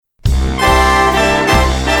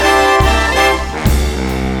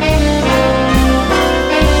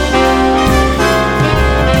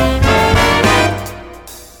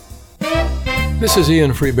This is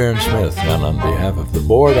Ian Freebairn-Smith, and on behalf of the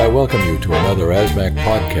board, I welcome you to another ASMAC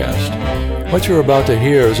podcast. What you're about to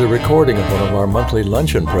hear is a recording of one of our monthly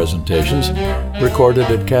luncheon presentations,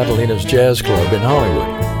 recorded at Catalina's Jazz Club in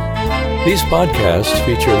Hollywood. These podcasts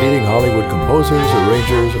feature leading Hollywood composers,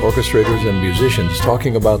 arrangers, orchestrators, and musicians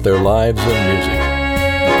talking about their lives and music.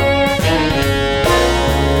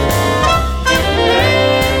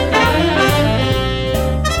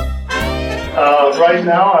 Right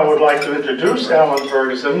now, I would like to introduce Alan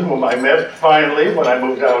Ferguson, whom I met finally when I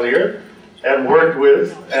moved out here, and worked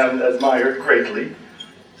with and admired greatly.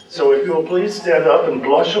 So if you'll please stand up and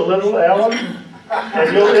blush a little, Alan,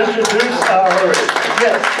 and you'll introduce our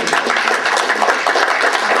guest.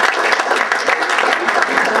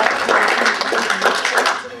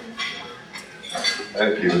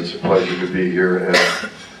 Thank you. It's a pleasure to be here, and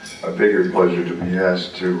a bigger pleasure to be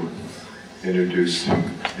asked to introduce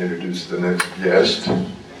the next guest,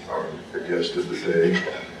 or the guest of the day.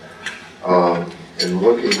 In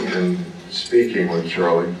looking and speaking with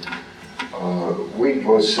Charlie, we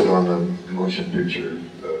both sit on the motion picture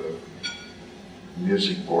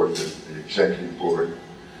music board, the executive board.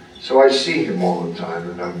 So I see him all the time,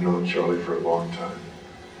 and I've known Charlie for a long time.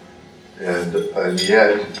 And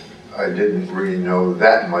yet, I didn't really know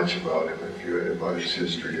that much about him, about his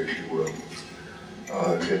history, if you will.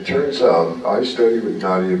 It turns out I studied with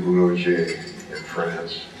Nadia Boulanger in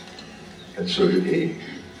France, and so did he.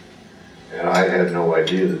 And I had no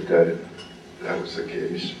idea that was the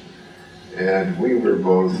case. And we were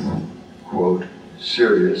both, quote,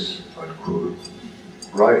 serious, unquote,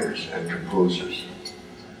 writers and composers.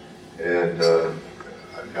 And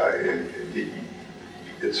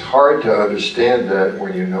it's hard to understand that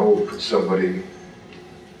when you know somebody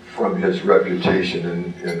from his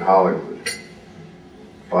reputation in Hollywood.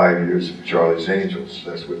 5 years of Charlie's Angels,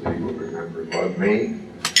 that's what people remember about me.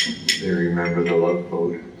 They remember the Love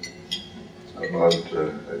Boat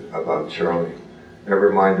about Charlie.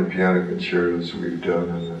 Never mind the piano concertos we've done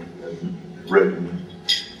and written,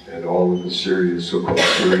 and all of the so-called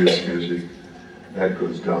serious music that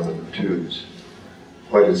goes down in the tubes.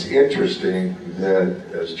 But it's interesting that,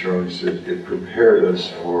 as Charlie said, it prepared us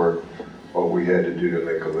for what we had to do to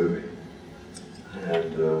make a living.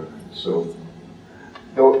 And so,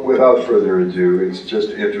 without further ado, it's just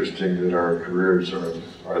interesting that our careers are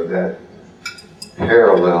that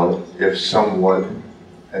parallel, if somewhat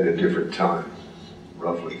at a different time,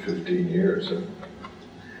 roughly 15 years.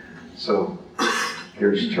 So,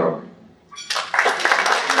 here's Charlie.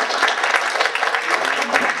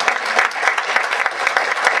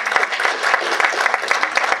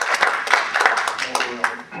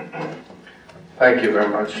 Thank you very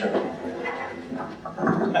much.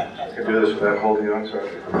 I can do this without holding on to it.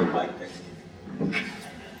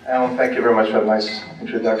 Alan, thank you very much for that nice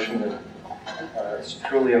introduction. It's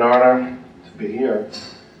truly an honor to be here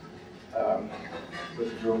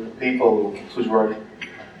with a group of people whose work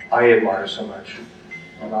I admire so much.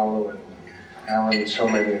 Ronaldo and Alan and so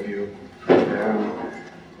many of you. And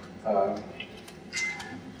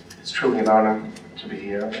it's truly an honor to be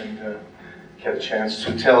here and get a chance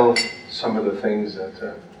to tell some of the things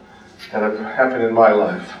that have happened in my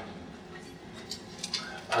life.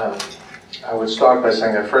 I would start by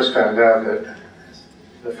saying I first found out that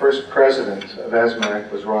the first president of ASMAC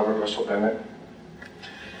was Robert Russell Bennett.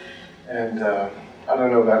 And I don't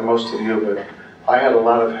know about most of you, but I had a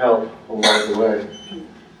lot of help along the way.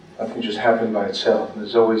 Nothing just happened by itself.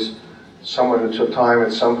 There's always someone who took time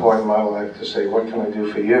at some point in my life to say, what can I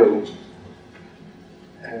do for you?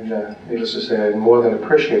 And needless to say, I more than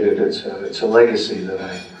appreciate it. It's a legacy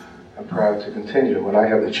that I'm proud to continue when I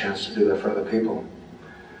have the chance to do that for other people.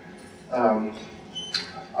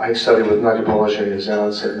 I studied with Nadia Boulanger, as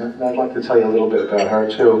Alan said, and I'd like to tell you a little bit about her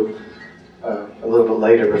too, a little bit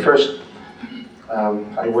later. But first,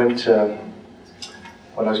 I went,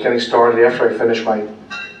 when I was getting started, after I finished my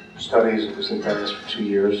studies, I was in Paris for 2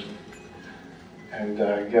 years, and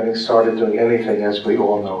getting started doing anything, as we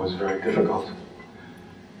all know, is very difficult.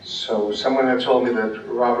 So someone had told me that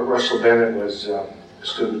Robert Russell Bennett was a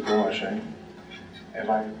student of Luncheon, and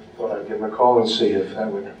I thought I'd give him a call and see if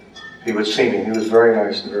he would see me. He was very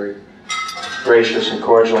nice and very gracious and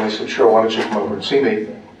cordial, and he said, sure, why don't you come over and see me?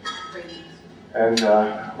 And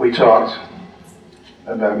we talked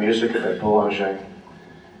about music, about Boulanger,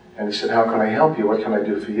 and he said, how can I help you? What can I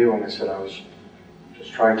do for you? And I said, I was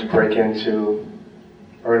just trying to break into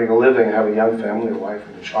earning a living, have a young family, a wife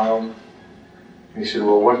and a child. And he said,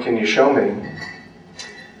 well, what can you show me?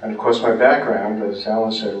 And of course, my background, as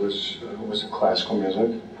Alan said, was in classical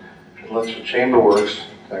music. Lots of chamber works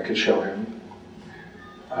that I could show him.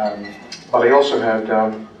 But I also had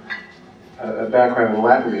a background in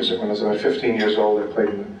Latin music. When I was about 15 years old, I played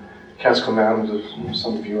in the Catskill Mountains.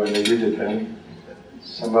 Some of you, I know you did then.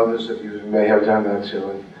 Some others of you may have done that too.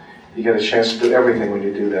 And you get a chance to do everything when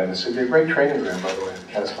you do that. It's a great training ground, by the way, the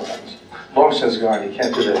Catskill Mountains. Long since gone, you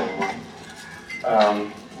can't do that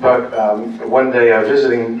anymore. But one day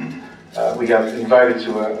visiting, we got invited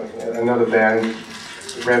to another band,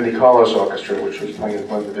 Randy Carlos Orchestra, which was playing at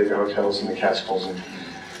one of the bigger hotels in the Catskills. And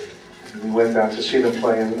we went down to see them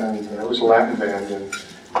play, and it was a Latin band, and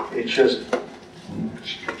it just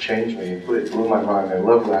changed me. It blew my mind. I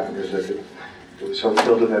love Latin music. It was so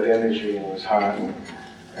filled with that energy, and it was hot,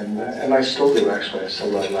 and I still do, actually. I still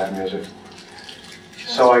love Latin music.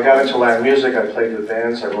 So I got into Latin music. I played with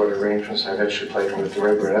bands. I wrote arrangements. I eventually played with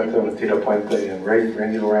Ray Barretto and Tito Puente and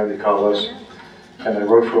Randy Carlos. And I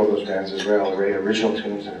wrote for all those bands as well, original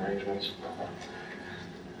tunes and arrangements.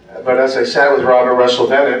 But as I sat with Robert Russell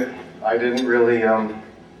Bennett, I didn't really have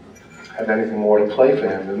anything more to play for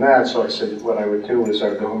him than that. So I said what I would do is I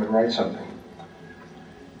would go home and write something.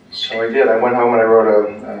 So I did. I went home and I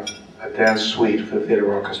wrote a dance suite for the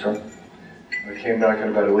theater orchestra. I came back in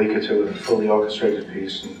about a week or two with a fully orchestrated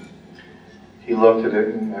piece. And he looked at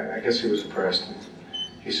it, and I guess he was impressed. And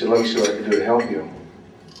he said, "Let me see what I can do to help you."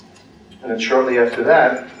 And then shortly after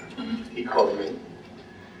that, he called me.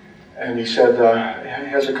 And he said he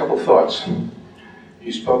has a couple thoughts.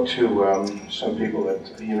 He spoke to some people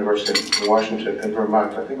at the University of Washington in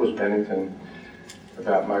Vermont, I think it was Bennington,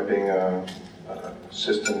 about my being an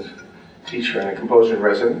assistant teacher and a composer in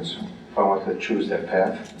residence, if I wanted to choose that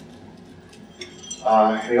path.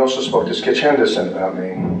 He also spoke to Skitch Henderson about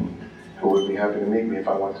me, who would be happy to meet me if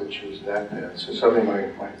I wanted to choose that path. So suddenly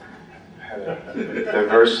I had a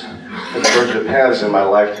diverse of paths in my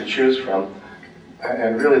life to choose from.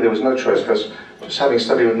 And really there was no choice, because just having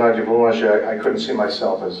studied with Nadia Boulanger, I couldn't see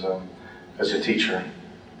myself as a teacher.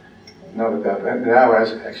 Not about that. Now,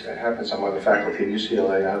 as actually it happens, I'm on the faculty at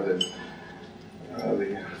UCLA. I have the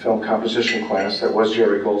film composition class that was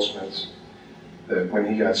Jerry Goldsmith's. That when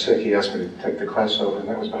he got sick, he asked me to take the class over, and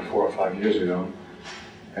that was about 4 or 5 years ago.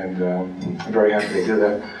 And I'm very happy to do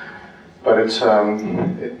that. But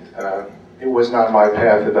it was not my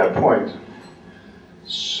path at that point.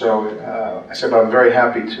 So I said, I'm very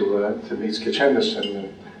happy to meet Skitch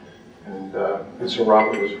Henderson, and so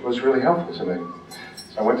Robert was really helpful to me.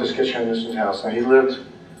 So I went to Skitch Henderson's house. Now he lived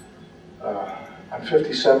on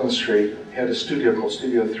 57th Street. He had a studio called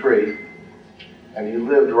Studio 3, and he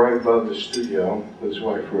lived right above the studio with his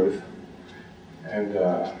wife Ruth. And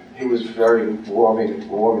he was very warm and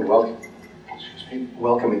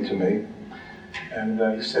welcoming to me. And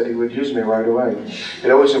he said he would use me right away.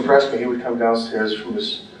 It always impressed me. He would come downstairs from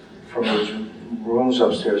his rooms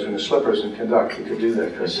upstairs in his slippers and conduct. He could do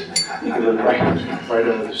that because he lived right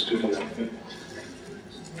over the studio.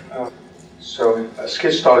 So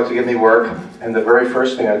Skitch started to give me work, and the very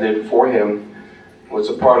first thing I did for him was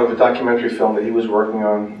a part of a documentary film that he was working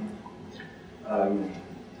on.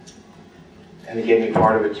 And he gave me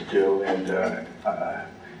part of it to do. And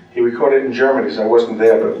he recorded it in German because I wasn't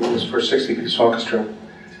there, but it was for a 60-piece orchestra.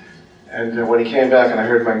 And when he came back and I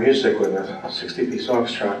heard my music with a 60-piece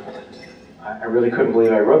orchestra, I really couldn't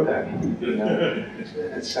believe I wrote that. You know,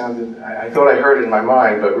 it sounded, I thought I heard it in my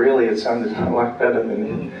mind, but really it sounded a lot better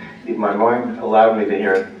than my mind allowed me to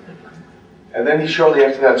hear it. And then he shortly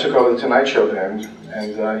after that took over the Tonight Show band,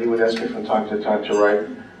 and he would ask me from time to time to write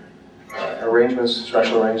arrangements,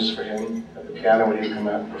 special arrangements for him at the piano when he'd come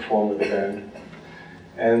out and perform with the band.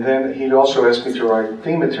 And then he'd also ask me to write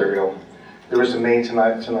theme material. There was the main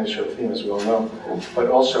Tonight Show theme, as we all know. But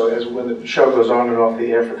also, as when the show goes on and off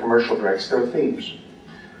the air for commercial breaks, there are themes.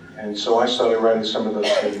 And so I started writing some of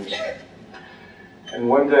those themes. And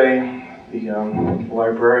one day, the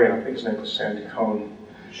librarian, I think his name was Sandy Cohn,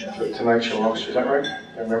 for the Tonight Show Orchestra, is that right?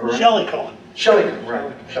 I remember right? Shelley Cohen. Shelley Cohn,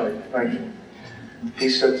 right. Shelley, thank you. He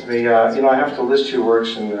said to me, I have to list your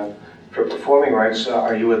works for performing rights.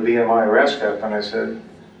 Are you with BMI or ASCAP? And I said,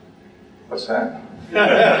 what's that?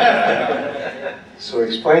 So he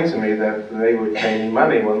explained to me that they would pay me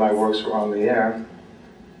money when my works were on the air.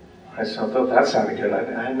 I said, I thought that sounded good.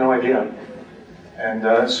 I had no idea.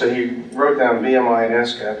 And so he wrote down BMI and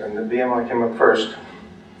ASCAP, and the BMI came up first.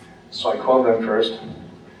 So I called them first.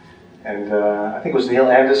 And I think it was Neil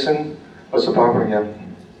Anderson. What's the Barbara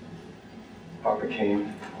again? Barbara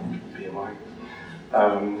Kane, BMI.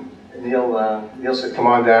 Neil said, come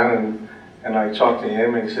on down, and I talked to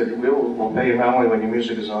him, and he said, we'll pay you not only when your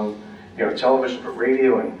music is on television, but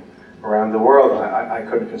radio and around the world. I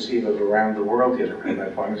couldn't conceive of around the world yet at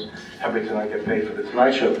that point. I was happy to not get paid for the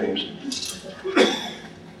Tonight Show themes.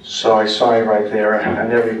 So I signed right there. I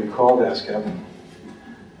never even called ASCAP.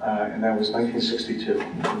 and that was 1962.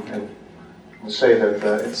 And I'll say that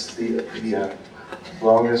it's the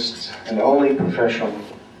longest and only professional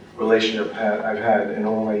relationship I've had in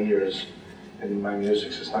all my years in my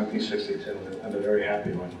music since 1962, and a very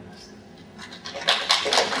happy one.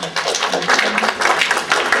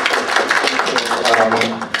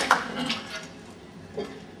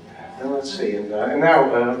 And let's see, and now,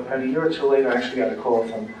 about a year or two later, I actually got a call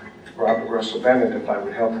from Robert Russell Bennett if I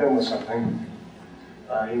would help him with something.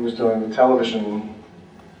 He was doing a television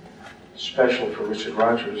special for Richard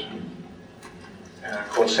Rodgers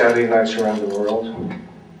called Saturday Nights Around the World.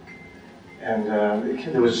 And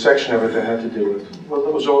there was a section of it that had to do with, well,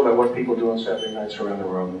 it was all about what people do on Saturday nights around the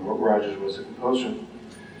world, and Rodgers was the composer.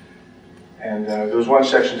 And there was one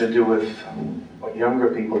section to do with what younger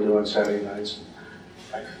people do on Saturday nights.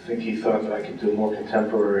 I think he thought that I could do a more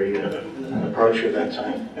contemporary approach at that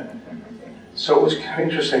time. So it was kind of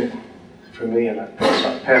interesting for me, and I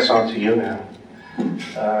pass on to you now.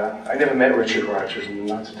 I never met Richard Rodgers, and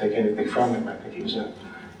not to take anything from him. I think he was a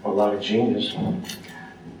lot of genius.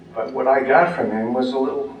 But what I got from him was a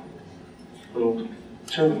little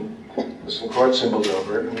tune with some chord symbols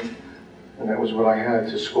over it, and that was what I had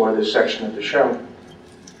to score this section of the show.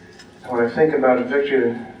 And when I think about a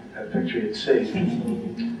Victory at Sea,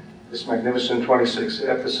 this magnificent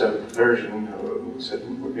 26-episode version,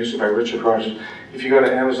 music by Richard Rodgers. If you go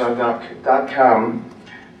to Amazon.com,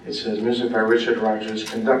 it says music by Richard Rodgers,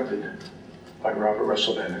 conducted by Robert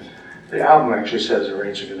Russell Bennett. The album actually says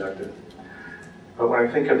arranged and conducted. But when I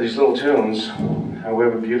think of these little tunes,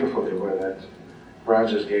 however beautiful they were, that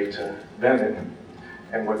Rodgers gave to Bennett,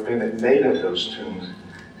 and what Bennett made of those tunes,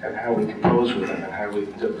 and how we composed with them, and how we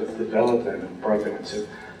developed them and brought them into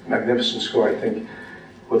a magnificent score, I think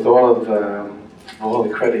with all the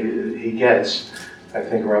credit he gets, I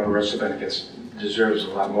think Robert Russell Bennett deserves a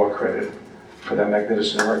lot more credit for that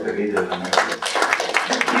magnificent work that he did on that.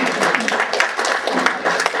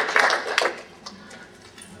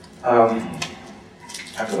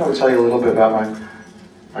 I thought I would tell you a little bit about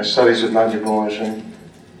my studies with Nadia Boulanger.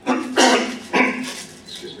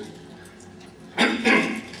 Excuse me.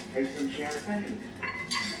 Take some champagne.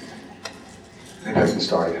 It hasn't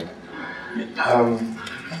started yet.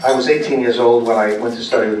 I was 18 years old when I went to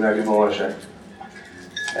study with Nadia Boulanger.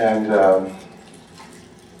 And I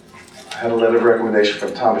had a letter of recommendation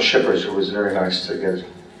from Thomas Shippers, who was very nice to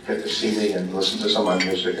get to see me and listen to some of my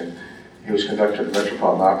music. And he was conductor of the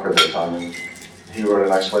Metropolitan Opera at the time. And he wrote a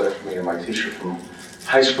nice letter for me and my teacher from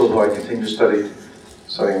high school, who I continued studying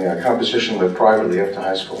composition with privately after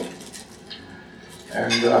high school.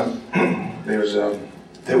 And there's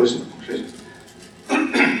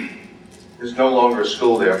no longer a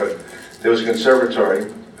school there, but there was a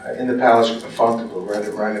conservatory in the Palace of Fontainebleau,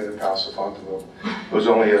 right in the Palace of Fontainebleau. It was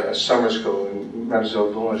only a summer school, and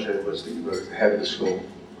Mademoiselle Boulanger was the head of the school.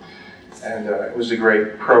 And it was a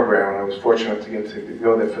great program, and I was fortunate to get to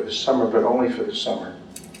go there for the summer, but only for the summer.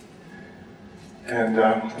 And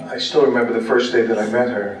I still remember the first day that I met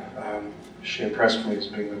her. She impressed me as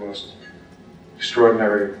being the most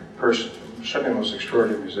extraordinary person, certainly the most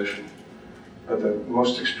extraordinary musician, but the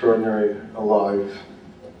most extraordinary, alive,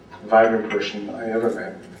 vibrant person I ever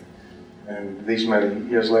met. And these many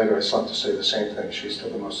years later, I sought to say the same thing. She's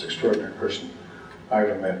still the most extraordinary person I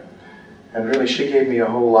ever met. And really, she gave me a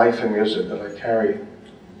whole life in music that I carry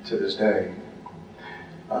to this day.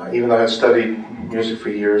 Even though I had studied music for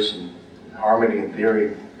years, and harmony and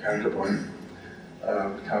theory, counterpoint,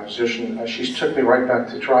 composition, she took me right back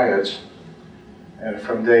to triads. And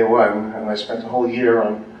from day one, and I spent a whole year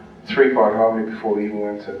on 3-part harmony before we even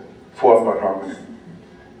went to 4-part harmony.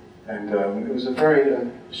 And it was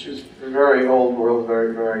she was very old world,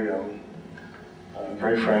 very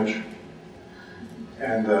French.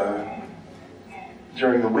 And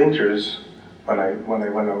during the winters, when I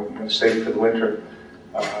stayed for the winter,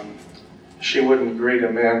 she wouldn't greet a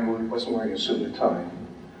man who wasn't wearing a suit and a tie,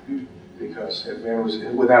 because a man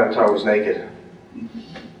without a tie was naked.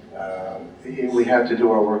 We had to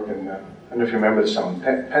do our work in, I don't know if you remember the song,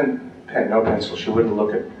 pen, no pencil. She wouldn't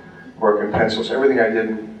look at work in pencils. So everything I did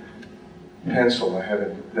in pencil, I had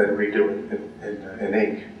to then redo in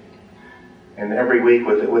ink. And every week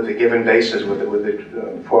with the given bases, with the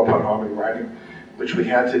 4-part harmony writing, which we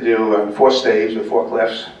had to do 4 staves with 4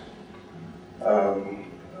 clefs.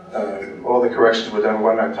 All the corrections were done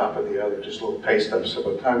one on top of the other, just little paste ups. So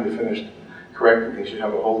by the time you finished correcting things, you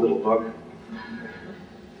have a whole little book.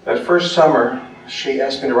 That first summer, she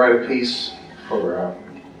asked me to write a piece for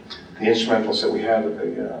the instrumentals that we had at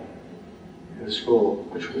in the school,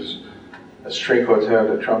 which was a string quartet,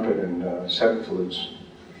 a trumpet, and 7 flutes.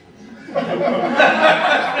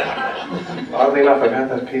 Oddly enough, I've had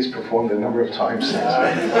that piece performed a number of times since.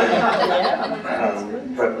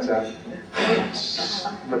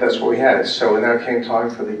 But that's what we had. So now came time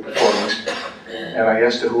for the performance, and I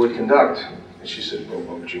asked her who would conduct. And she said,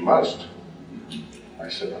 well, but you must. I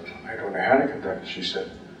said, I don't know how to conduct. She said,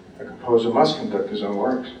 a composer must conduct his own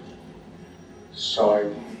works. So I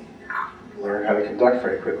learned how to conduct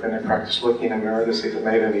very quickly, and I practiced looking in a mirror to see if it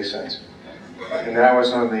made any sense. And now I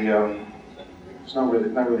was on the, it's not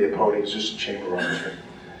really a podium, it's just a chamber orchestra.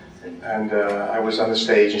 And I was on the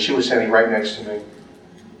stage, and she was standing right next to me.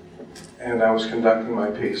 And I was conducting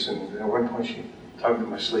my piece, and at one point she tugged at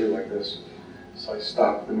my sleeve like this. So I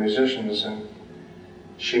stopped the musicians, and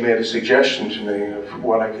she made a suggestion to me of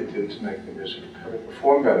what I could do to make the music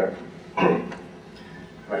perform better. And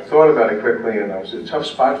I thought about it quickly, and it was a tough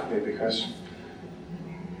spot for me because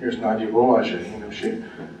here's Nadia Boulanger. You know,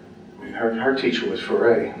 her teacher was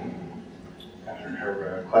Fauré, and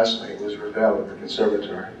her classmate was Ravel at the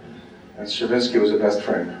conservatory, and Stravinsky was a best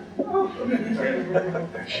friend.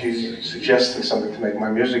 And she's suggesting something to make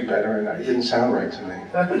my music better, and it didn't sound right to me.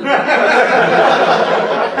 I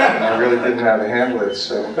really didn't know how to handle it,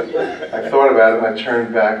 so I thought about it, and I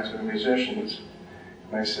turned back to the musicians,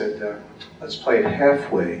 and I said, let's play it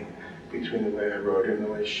halfway between the way I wrote it and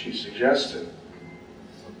the way she suggested.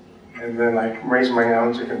 And then I raised my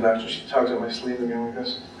arm to conduct, and she tugs at my sleeve again like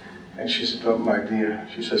this, and she said, oh, my dear,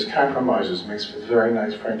 she says, compromises makes for very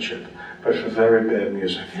nice friendship, but for very bad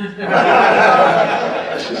music. She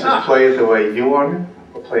says, play it the way you want it,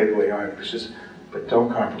 or play it the way I want it. She says, but don't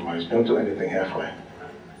compromise, don't do anything halfway.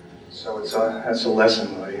 So that's a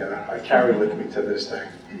lesson I carry with me to this day.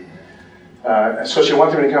 So she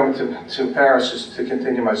wanted me to come to Paris to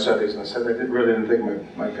continue my studies, and I said I really didn't think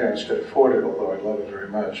my parents could afford it, although I love it very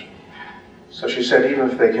much. So she said even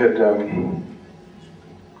if they could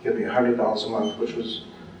give me $100 a month, which was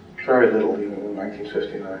very little even in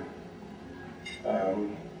 1959,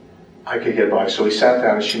 I could get by. So we sat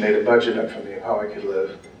down and she made a budget up for me of how I could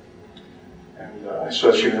live. And I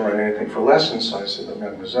saw she didn't write anything for lessons, so I said, oh,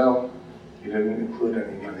 Mademoiselle, you didn't include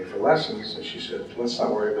any money for lessons. And she said, let's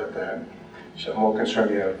not worry about that. She said, I'm more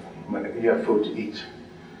concerned you have money, you have food to eat.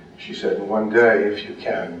 She said, and one day, if you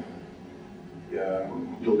can,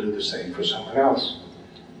 you'll do the same for someone else.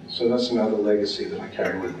 So that's another legacy that I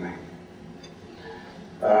carry with me.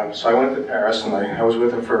 So I went to Paris, and I was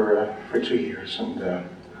with her for 2 years, and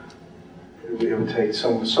it would take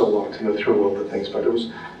so long to go through all the things, but it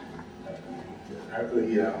was,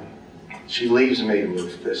 she leaves me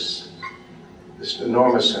with this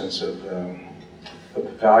enormous sense of the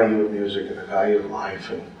value of music and the value of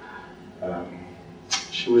life, and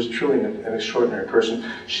she was truly an extraordinary person.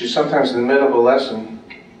 She sometimes in the middle of a lesson,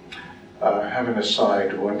 having a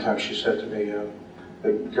aside, one time she said to me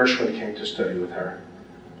that Gershwin came to study with her,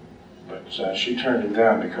 but she turned him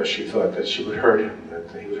down because she thought that she would hurt him,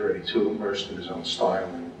 that he was already too immersed in his own style,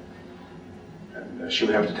 and she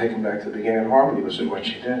would have to take him back to the beginning of harmony, was what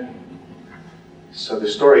she did. So the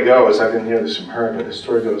story goes, I didn't hear this from her, but the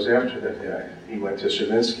story goes after that he went to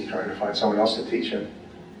Stravinsky trying to find someone else to teach him.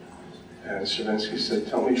 And Stravinsky said,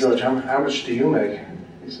 tell me, George, how much do you make?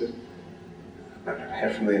 He said, about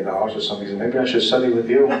 $500,000 or something. He said, maybe I should study with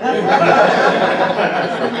you.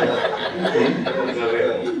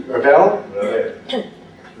 Ravel?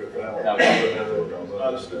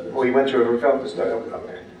 Well, he went to Ravel to study.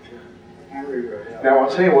 Okay. Now, I'll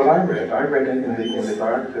tell you what I read. I read in the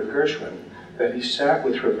biography of Gershwin that he sat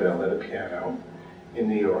with Ravel at a piano in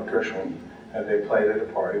New York, Gershwin, and they played at a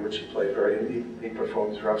party, which he played he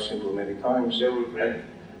performed Rhapsody in Blue many times.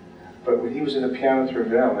 But when he was in the piano with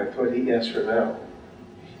Ravel, I thought he asked Ravel,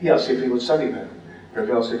 see if he would study that.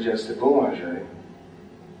 Ravel suggested Boulanger,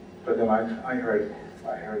 but then I heard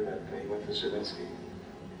that he went to Stravinsky.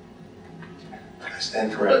 I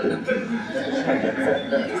stand corrected.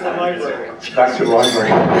 Back to the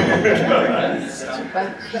library.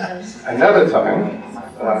 Another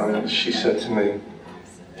time, she said to me,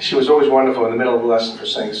 she was always wonderful in the middle of a lesson for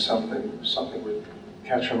saying something would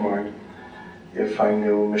catch her mind. If I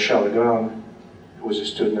knew Michel Legrand, who was a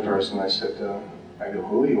student of hers, and I said, I knew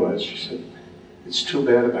who he was. She said, it's too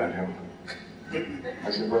bad about him. I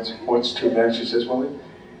said, what's too bad? She says, well,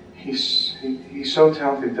 he's so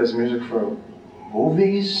talented, he does music for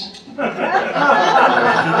movies. Her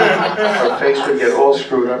face would get all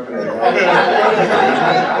screwed up and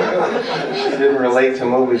she didn't relate to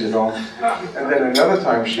movies at all. And then another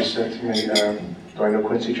time she said to me, do I know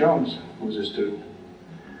Quincy Jones, who was a student?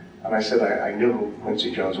 And I said, I knew who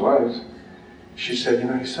Quincy Jones was. She said,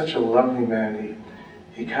 he's such a lovely man.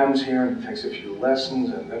 He comes here and takes a few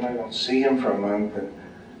lessons, and then I don't see him for a month, and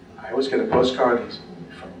I I always get a postcard. He's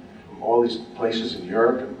from all these places in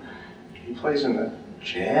Europe, and he plays in the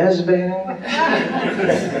jazz band.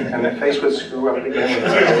 And the face would screw up again.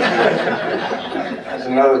 That's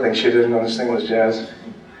another thing, she didn't know this thing was jazz.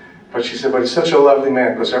 But she said, but he's such a lovely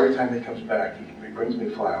man, because every time he comes back, he brings me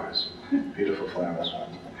flowers, beautiful flowers.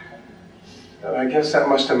 And I guess that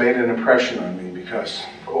must have made an impression on me, because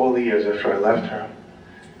for all the years after I left her,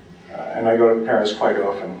 and I go to Paris quite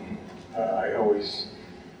often, I always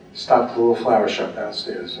stopped at the little flower shop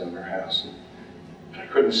downstairs in her house. And if I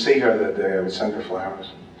couldn't see her that day, I would send her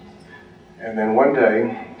flowers. And then one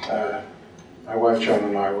day, my wife Joan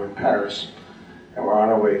and I were in Paris, and we're on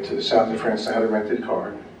our way to the south of France. I had a rented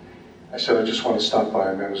car. I said, I just want to stop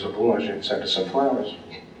by Mademoiselle Boulanger and send her some flowers.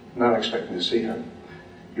 Not expecting to see her.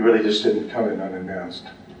 He really just didn't come in unannounced.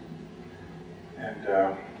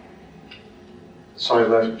 And so I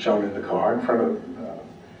left Joan in the car in front of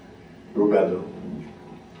Rue Ballou.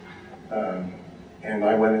 And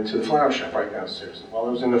I went into the flower shop right downstairs. While I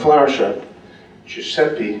was in the flower shop,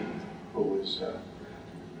 Giuseppe, who was,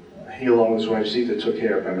 he along with his wife Zita took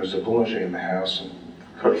care of Mademoiselle Boulanger in the house and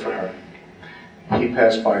cooked for her. He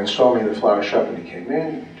passed by and saw me in the flower shop, and he came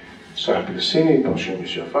in, so happy to see me, bonjour,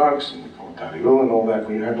 Monsieur Fox, and comment allez-vous, and all that.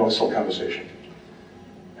 We had a nice little conversation.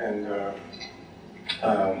 And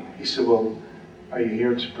he said, well, are you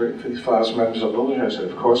here to bring for these flowers to Mademoiselle Boulanger? I said,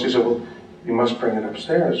 of course. He said, well, you must bring it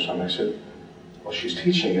upstairs. And I said, well, she's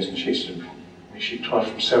teaching, isn't she? She taught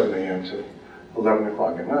from 7 a.m. to 11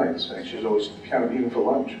 o'clock at night. So she's always kind of even for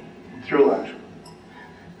lunch, through lunch.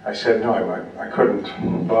 I said, no, I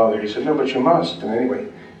couldn't bother. He said, no, but you must. And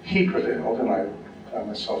anyway, he prevailed, and I found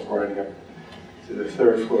myself riding up to the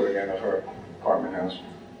 3rd floor again of her apartment house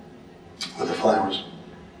with the flowers.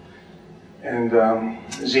 And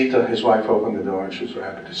Zita, his wife, opened the door, and she was so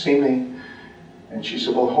happy to see me. And she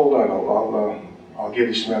said, well, hold on, I'll give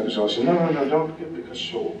you some Mademoiselle. I said, no, don't give,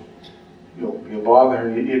 because you'll bother her.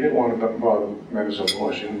 You didn't want to bother Mademoiselle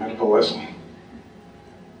Boulanger in a medical lesson.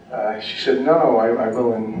 She said, no, I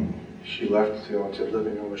will, and she left to go into the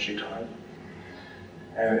living room where she taught.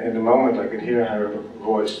 And in the moment, I could hear her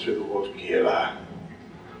voice through the walls, Kira,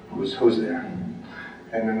 who's there?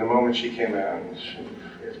 And in the moment she came out, and she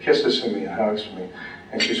kisses for me and hugs for me,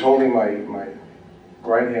 and she's holding my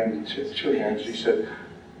right hand to 2 hands. She said,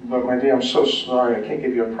 but my dear, I'm so sorry, I can't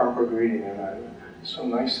give you a proper greeting, and it's so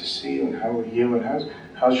nice to see you, and how are you, and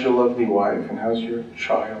how's your lovely wife, and how's your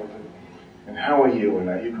child? And how are you? And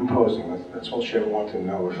are you composing? That's all she ever wanted to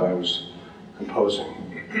know, if I was composing.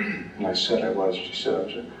 And I said I was. She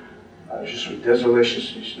said, I was just desolation.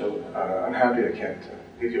 She said, unhappy I can't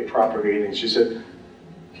give you a proper greeting. She said,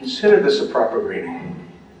 consider this a proper greeting.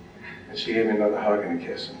 And she gave me another hug and a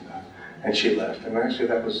kiss, and she left. And actually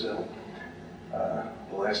that was the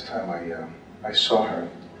last time I saw her.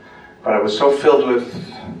 But I was so filled with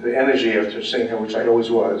the energy after seeing her, which I always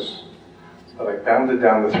was, but I bounded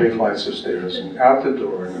down the 3 flights of stairs and out the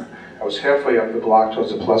door, and I was halfway up the block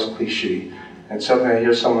towards the Place Clichy, and suddenly I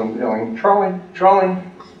hear someone yelling, Charlie, Charlie!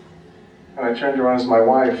 And I turned around as my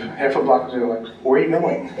wife, half a block away, like, where are you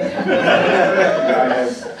going? And I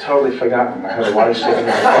had totally forgotten. I had a wife sitting in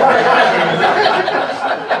the car.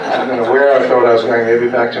 I don't know where I thought I was going, maybe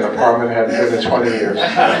back to an apartment I hadn't been in 20 years.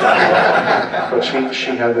 But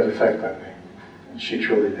she had that effect on me. She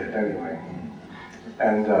truly did, anyway.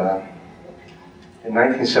 And in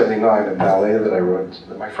 1979, a ballet that I wrote,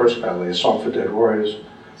 my first ballet, A Song for Dead Warriors,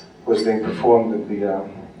 was being performed at the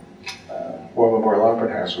War Memorial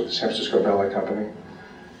Opera House with the San Francisco Ballet Company.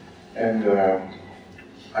 And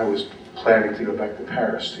I was planning to go back to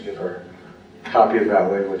Paris to give her a copy of the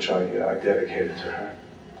ballet, which I dedicated to her.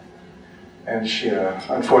 And she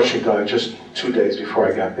unfortunately died just 2 days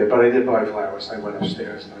before I got there, but I did buy flowers. I went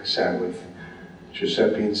upstairs and I sat with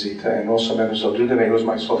Giuseppe and Zita, and also Mademoiselle Dudonné, who was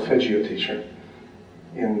my solfeggio teacher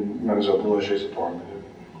in Mademoiselle Boulanger's apartment.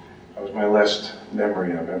 That was my last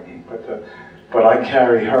memory of it. But I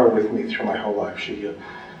carry her with me through my whole life.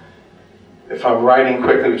 If I'm writing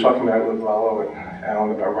quickly, we're talking about it with Lalo and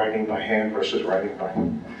Alan about writing by hand versus writing by,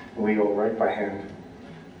 we all write by hand,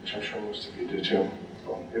 which I'm sure most of you do too,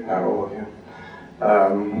 well, if not all of you.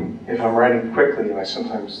 If I'm writing quickly, and I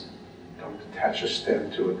sometimes don't attach a stem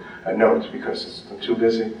to a note because I'm too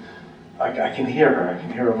busy, I can hear her. I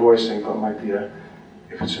can hear her voice saying, but my dear,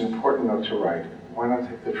 if it's an important note to write, why not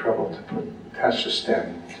take the trouble to attach the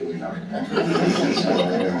stem to the note?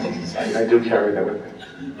 So I do carry that with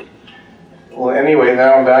me. Well, anyway,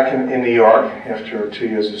 now I'm back in New York after 2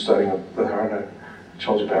 years of studying with her, and I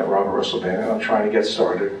told you about Robert Russell Band, and I'm trying to get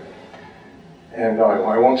started. And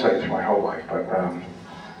I won't tell you through my whole life, but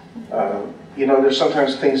There's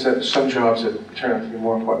sometimes some jobs that turn out to be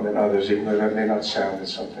more important than others, even though that may not sound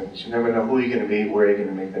as something. You never know who you're going to meet, where you're going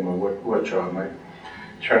to meet them, or what job might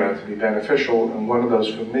turn out to be beneficial. And one of those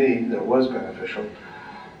for me that was beneficial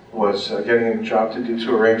was getting a job to do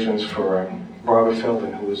 2 arrangements for Barbara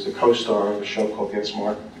Feldon, who was the co-star of a show called Get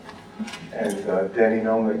Smart, and Danny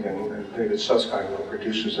Melnick and David Susskind were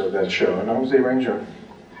producers of that show, and I was the arranger.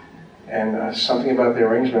 And something about the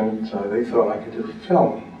arrangement, they thought I could do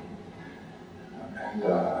film. And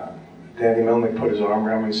Danny Melnick put his arm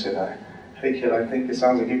around me and said, "Hey kid, I think it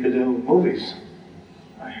sounds like you could do movies."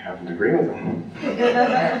 I happened to agree with him.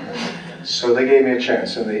 So they gave me a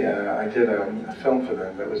chance, and I did a film for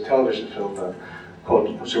them. It was a television film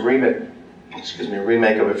it was a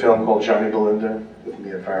remake of a film called Johnny Belinda with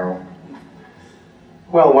Mia Farrow.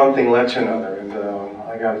 Well, one thing led to another, and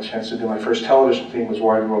I got a chance to do my first television theme was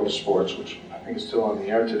Wide World of Sports, which I think is still on the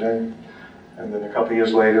air today. And then a couple of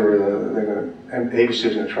years later, ABC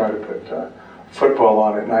was going to try to put football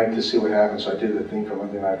on at night to see what happens. So I did the theme for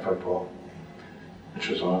Monday Night Football, which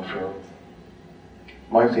was on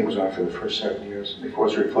my theme was on for the first 7 years before it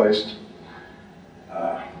was replaced.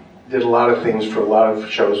 Did a lot of things for a lot of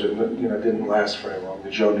shows that didn't last very long. The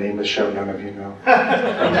Joe Namath Show, none of you know.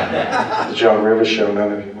 The Joan Rivers Show,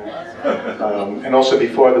 none of you know. And also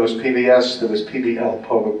before there was PBS, there was PBL,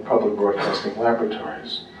 Public Broadcasting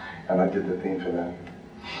Laboratories, and I did the theme for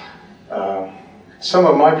that. Some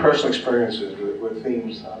of my personal experiences with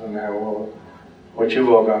themes, I don't know what you've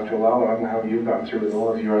all gone through, Lalo, I don't know how you've gone through with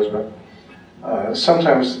all of yours, but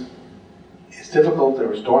sometimes it's difficult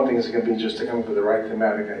or as daunting as it can be just to come up with the right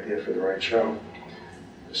thematic idea for the right show.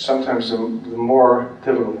 Sometimes the more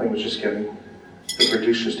difficult thing was just getting the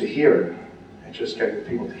producers to hear it, and just getting the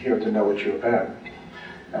people to hear it to know what you're about.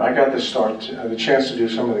 And I got the chance to do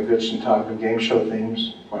some of the Goodson Topman game show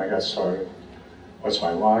themes when I got started. What's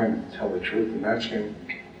My Line, Tell the Truth, the Match Game.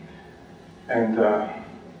 And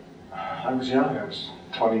I was young, I was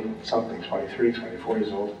 20-something, 23, 24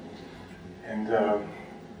 years old. And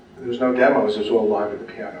there was no demos, it was all live at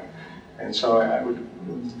the piano. And so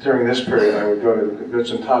during this period, I would go to the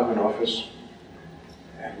Goodson Topman office,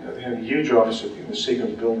 and they had a huge office in the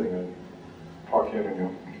Seagram's building on Park Avenue.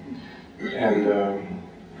 And the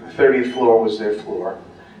 30th floor was their floor,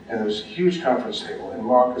 and there was a huge conference table, and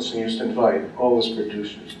Marcus used to invite all his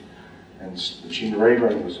producers. And Gene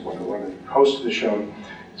Rayburn was one of the hosts of the show, and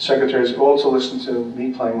secretaries all to listen to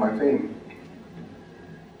me playing my theme.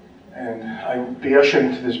 And I'd be ushered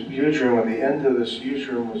into this huge room. At the end of this huge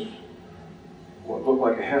room was what looked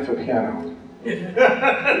like a half a piano. It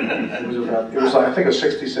was like, I think a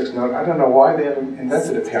 66 note. I don't know why they haven't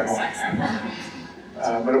invented a piano like that.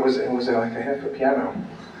 But it was like a half a piano.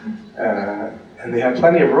 And they had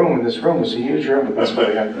plenty of room in this room. It was a huge room, but that's what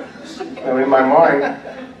they had. And in my mind,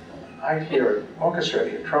 I'd hear an orchestra, I'd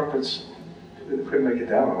hear trumpets. They couldn't make a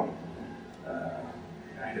demo.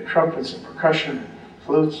 I hear trumpets and percussion and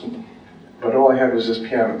flutes, but all I had was this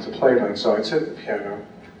piano to play on. So I'd sit at the piano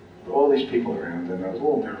with all these people around, and I was a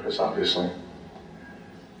little nervous, obviously.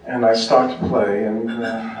 And I start to play, and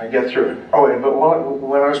I get through it. Oh, but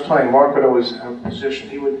when I was playing, Mark would always have a position.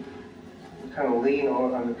 He would kind of lean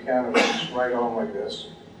on the piano, his right arm like this.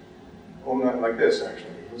 Well, not like this,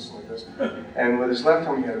 actually. He listened like this. And with his left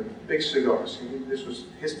arm, he had a big cigar. So this was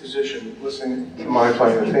his position, listening to my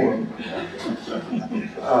playing the theme.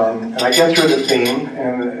 And I get through the theme,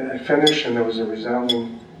 and I finish, and there was a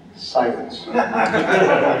resounding silence.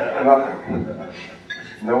 Nothing.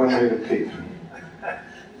 No one made a peep.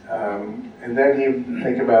 And then he would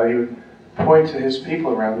think about it. He would point to his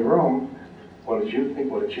people around the room. What did you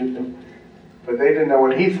think? What did you think? But they didn't know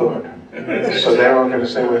what he thought. So they were all going to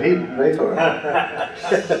say what they thought.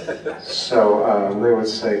 So they would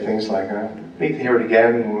say things like, "Need to hear it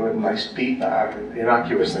again," and a nice beat,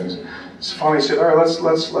 innocuous things. So finally he said, "All right,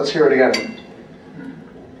 let's hear it again."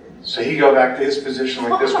 So he'd go back to his position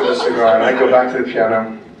like this with a cigar, and I'd go back to the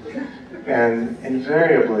piano. And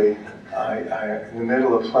invariably, in the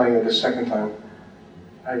middle of playing it the second time,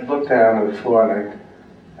 I'd look down at the floor and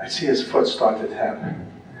I'd see his foot start to tap.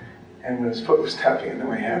 And when his foot was tapping, I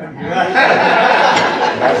knew I had him.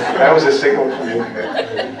 That was a signal for me.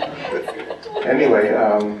 Anyway,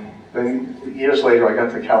 then years later, I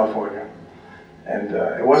got to California, and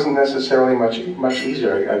it wasn't necessarily much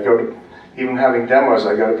easier. I'd go to, even having demos,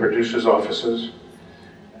 I go to producers' offices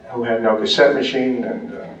who had no cassette machine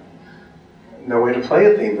and no way to play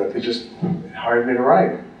a theme, but they just hired me to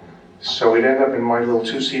write. So we'd end up in my little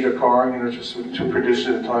two-seater car, just with 2 producers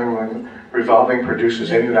at a time, like revolving producers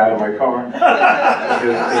in and out of my car.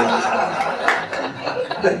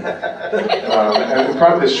 And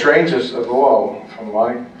probably the strangest of all, from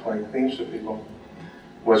my playing themes to people,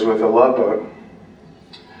 was with the Love Boat,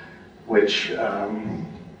 which I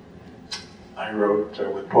wrote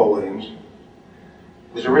with Paul Williams.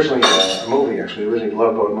 It was originally a movie, actually, originally a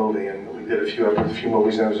Love Boat movie, and we did a few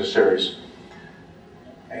movies, and it was a series.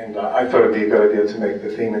 And I thought it'd be a good idea to make the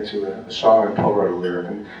theme into a song, and Paul wrote a lyric.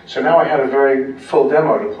 And so now I had a very full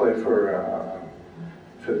demo to play for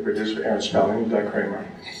the producer, Aaron Spelling, Doug Kramer.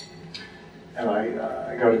 And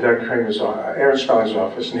I go to Aaron Spelling's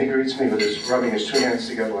office, and he greets me with rubbing his two hands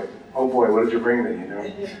together like, "Oh boy, what did you bring me?" And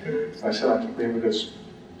I said, "I bring a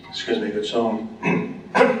good song."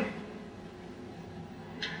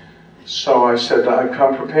 So I said, "I've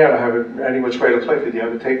come prepared. I have any which way to play. Did you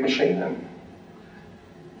have a tape machine?" And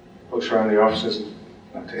looks around the office and says,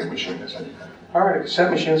 "No tape machine." I said, "All right, a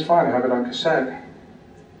cassette machine is fine. I have it on cassette."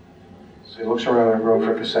 So he looks around the room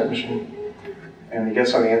for a cassette machine, and he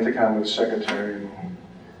gets on the intercom with the secretary. And,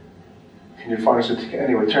 "Can you find us a ticket?"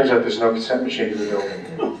 Anyway, it turns out there's no cassette machine in the building.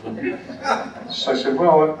 So I said,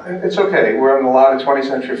 "Well, it's okay. We're on the lot of 20th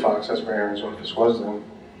Century Fox." That's where Aaron's office was then.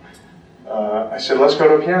 I said, "Let's go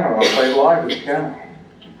to a piano. I'll play live at the piano."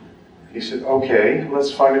 He said, "Okay, let's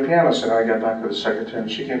find a piano." So I got back with the secretary, and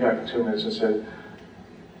she came back in 2 minutes and said,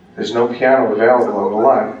 "There's no piano available on the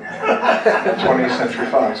lot at 20th Century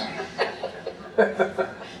Fox."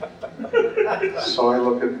 So I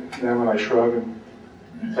look at them and I shrug, and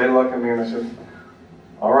they look at me and I said,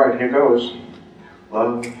 "All right, here goes.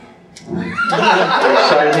 Love,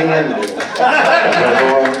 exciting ending.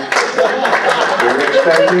 We're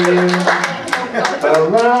expecting you.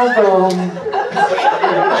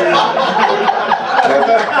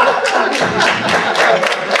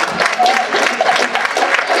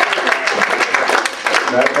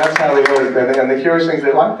 That's how they wrote it. And the curious thing is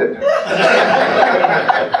they liked it.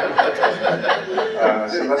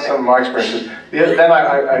 So that's some of my experiences. Then I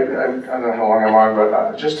don't know how long I'm on,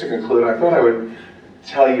 but just to conclude, I thought I would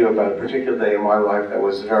tell you about a particular day in my life that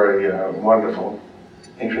was very wonderful,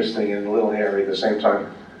 interesting, and a little hairy at the same time.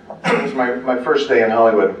 It was my first day in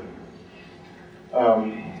Hollywood.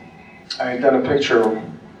 I had done a picture.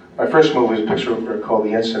 My first movie was a picture called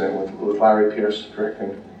The Incident with Larry Pierce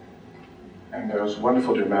directing. And it was a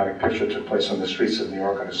wonderful dramatic picture that took place on the streets of New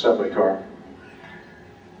York on a subway car.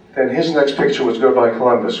 Then his next picture was Goodbye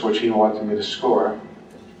Columbus, which he wanted me to score.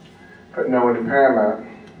 But no one at Paramount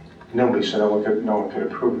knew me, so no one could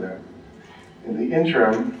approve that. In the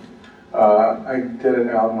interim, I did an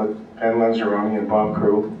album with Ben Lanzarone and Bob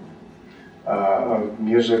Crew of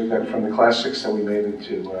music from the classics that we made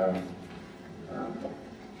into a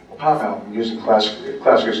pop album, using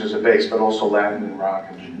classics as a base, but also Latin and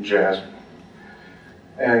rock and jazz.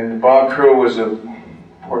 And Bob Crew was an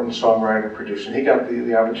important songwriter and producer. He got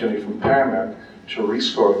the opportunity from Paramount to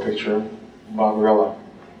rescore a picture of Barbarella.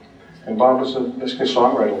 And Bob was a basically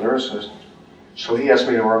songwriter, lyricist. So he asked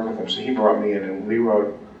me to work with him. So he brought me in, and we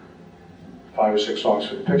wrote 5 or 6 songs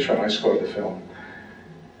for the picture, and I scored the film.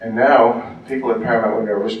 And now, people at Paramount were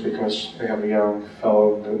nervous because they have a young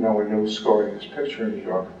fellow that no one knew scoring this picture in New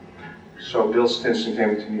York. So Bill Stinson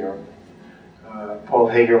came to New York. Paul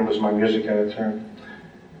Hager was my music editor.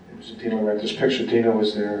 It was Dino who read this picture. Dino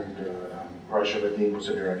was there, and Raja Vadim was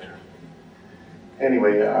the director.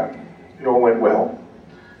 Anyway, it all went well.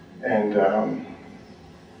 And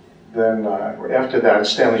then after that,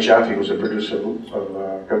 Stanley Jaffe was a producer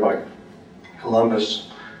of Goodbye Columbus.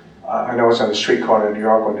 I know I was on the street corner in New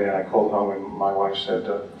York one day, and I called home, and my wife said,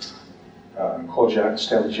 "Call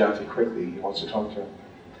Stanley Jaffe quickly, he wants to talk to you."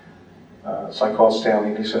 So I called Stanley,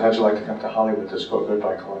 and he said, "How'd you like to come to Hollywood to score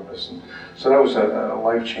Goodbye Columbus?" And so that was a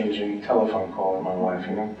life-changing telephone call in my life,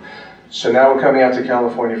 you know. So now we're coming out to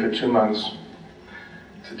California for 2 months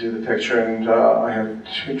to do the picture, and I have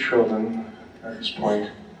 2 children at this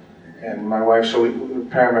point, and my wife, so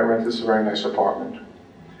Paramount rented this very nice apartment,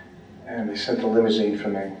 and they sent a limousine for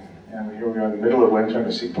me, and here we are in the middle of winter, and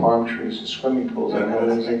I see palm trees and swimming pools and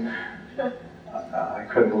everything. I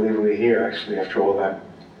couldn't believe we were here, actually, after all that.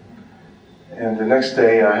 And the next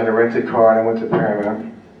day, I had a rented car, and I went to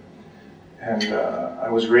Paramount, and I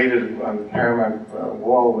was greeted on the Paramount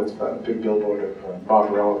wall with a big billboard of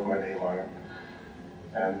Barbarella with my name on it.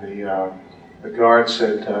 And the guard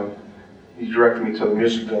said, he directed me to the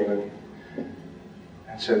music building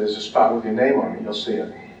and said, "There's a spot with your name on it, you'll see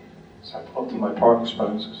it." So I pulled up to my parking spot,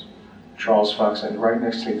 and it says Charles Fox, and right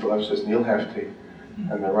next to me to the left says Neil Hefti,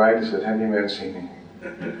 and the right it said Henry Mancini.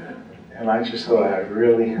 And I just thought,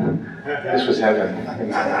 this was heaven.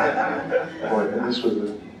 And, boy, this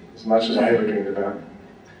was as much as I ever dreamed about.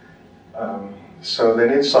 So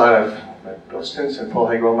then inside I've met Bill Stinson, Paul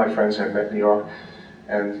Hager, all my friends I've met in New York.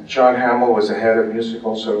 And John Hamill was the head of music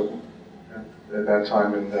also at that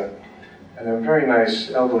time, and a very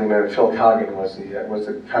nice elderly man, Phil Coggin, was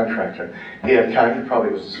the contractor. He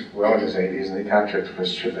probably was well in his 80s, and he contracted for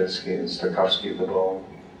Stravinsky and Stokowski, the Ball.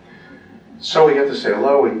 So we get to say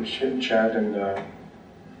hello, we chit-chat, and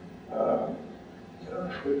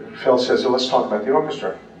Phil says, well, let's talk about the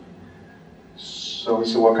orchestra. So he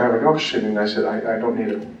said, what kind of an orchestra? And I said, I don't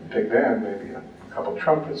need a big band, maybe a couple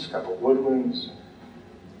trumpets, a couple woodwinds,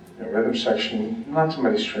 a rhythm section, not too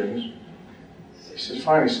many strings. He said,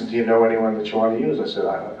 fine. He said, do you know anyone that you want to use? I said,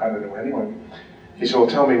 I don't know anyone. He said, well,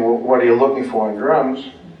 tell me, what are you looking for in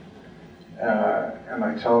drums? And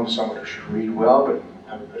I tell him someone who should read well, but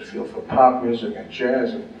have a good feel for pop music and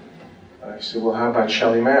jazz. And I said, well, how about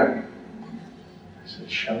Shelly Manne? I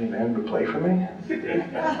said, Shelly Manne would play for me?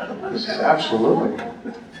 He says, absolutely.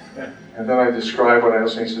 And then I described what I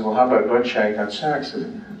was saying. He said, well, how about Bud Shank on sax? I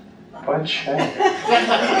said, Bud Shank?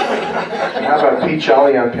 And how about Pete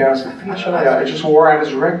Jolly on piano? I said, Pete Jolly, I just wore out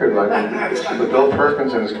his record, like with Bill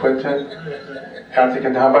Perkins and his quintet. How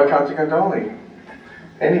about Conte Candoli?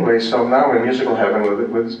 Anyway, so now I'm in musical heaven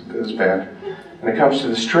with his band. And it comes to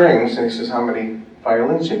the strings, and he says, how many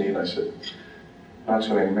violins do you need? I said, not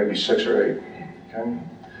too many, maybe 6 or 8. Okay.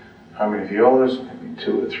 How many violas? Maybe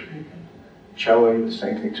 2 or 3. Cello, the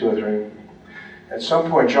same thing, 2 or 3. At some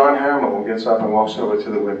point, John Hamill gets up and walks over to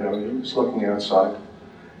the window. He's looking outside.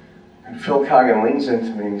 And Phil Coggin leans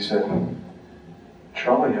into me and he said,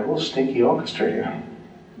 Charlie, you have a little stinky orchestra here.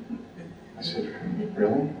 I said,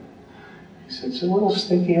 really? He said, it's a little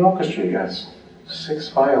stinky orchestra. You got 6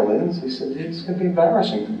 violins? He said, it's going to be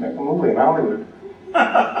embarrassing to make a movie in Hollywood.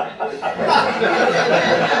 At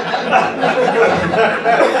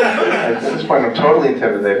this point, I'm totally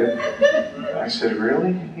intimidated. I said,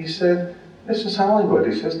 really? He said, this is Hollywood.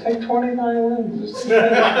 He says, take 20 violins. Take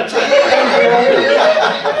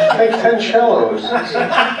 10 cellos. He says, you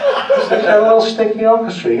have a little stinky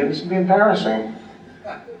orchestra. It's going to be embarrassing.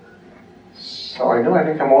 So I knew I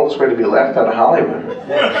didn't come all this way to be laughed out of Hollywood.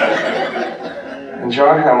 And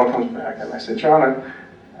John Hamill comes back, and I said, John,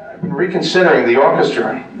 I've been reconsidering the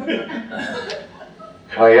orchestra.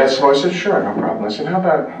 Can I add some? I said, sure, no problem. I said, how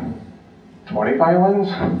about 20 violins?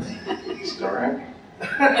 He said, all right.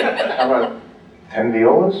 How about 10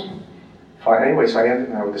 violas? Fine. Anyway, so I ended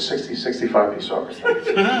now with a 65-piece orchestra.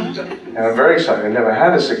 And I'm very excited. I never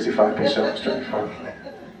had a 65-piece orchestra before.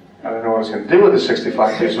 I don't know what I was going to do with a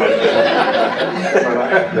 65-piece orchestra. But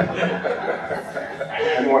I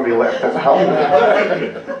didn't want to be left at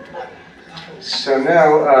Hollywood. So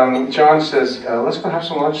now, John says, let's go have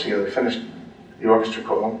some lunch together. We finished the orchestra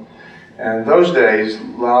call. And those days,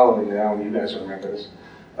 Lally now, you guys remember this,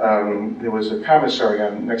 there was a commissary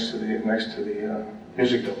next to the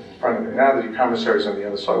music building in front of it. Now the commissary's on the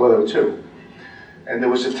other side. Well, there were 2. And there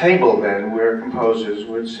was a table then where composers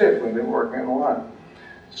would sit when they were working on a lot.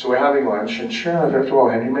 So we're having lunch, and sure enough, after a while,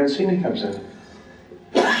 Henry Mancini comes in.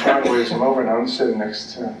 John waves him over, and I'm sitting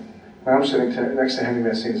next to Henry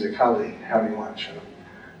Mancini as a colleague, having lunch. And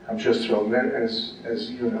I'm just thrilled. As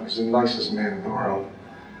you know, he's the nicest man in the world.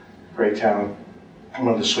 Great talent.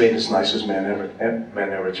 One of the sweetest, nicest men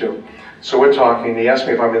ever too. So we're talking. He asked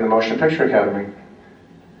me if I'm in the Motion Picture Academy.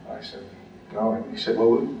 I said, no. And he said,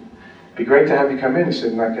 well, it'd be great to have you come in. He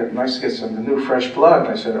said, nice to get some new, fresh blood.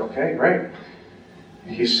 And I said, okay, great.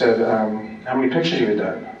 He said, how many pictures have you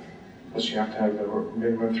done? Because you have to have a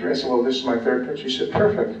minimum of 3. I said, well, this is my 3rd picture. He said,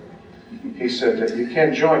 perfect. He said, you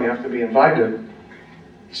can't join, you have to be invited.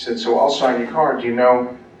 He said, so I'll sign your card. Do you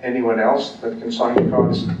know anyone else that can sign your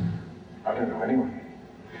card? I said, I don't know anyone.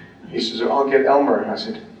 He says, I'll get Elmer. And I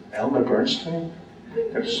said, Elmer Bernstein?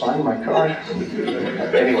 Going to sign my card?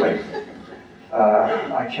 Anyway,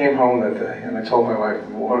 I came home that day and I told my wife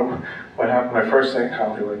what happened. My first day in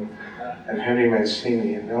Hollywood, and Henry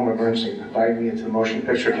Mancini and Elmer Bernstein invited me into the Motion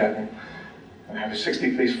Picture Academy. And I have a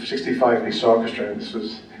 65-piece orchestra, and this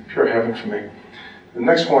was pure heaven for me. The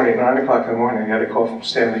next morning, at 9 o'clock in the morning, I got a call from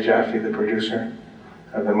Stanley Jaffe, the producer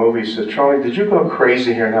of the movie. He said, Charlie, did you go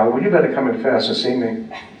crazy here now? Well, you better come in fast and see me.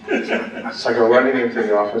 So I go running into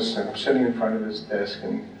the office, and I'm sitting in front of his desk,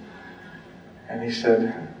 and he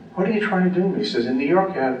said, what are you trying to do? He says, in New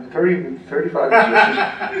York, you had 35 positions.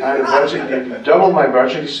 I had a budget, you doubled my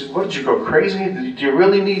budget. He said, what, did you go crazy? Do you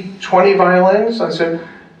really need 20 violins? I said,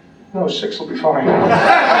 no, 6 will be fine.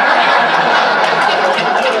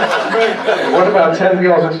 What about 10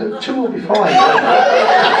 violas? I said, 2 will be fine.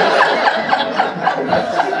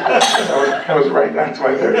 I was right down to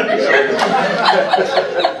my 30.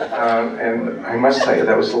 And I must tell you,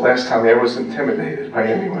 that was the last time I was intimidated by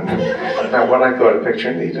anyone about what I thought a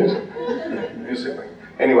picture needed musically.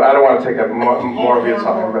 Anyway, I don't want to take up more of your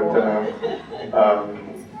time, but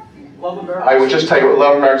I would just tell you what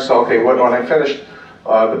Love American Style. Okay, when I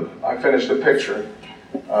finished the picture,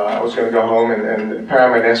 I was going to go home, and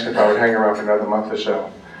Paramount asked me if I would hang around for another month or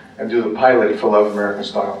so and do the pilot for Love American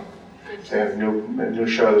Style. They had a new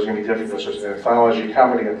show that was going to be different. This was an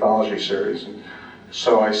comedy anthology series. And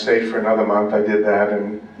so I stayed for another month. I did that,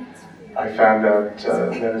 and I found out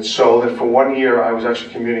that it sold. And for 1 year, I was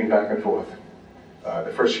actually commuting back and forth.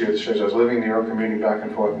 The first year of the shows, I was living in New York, commuting back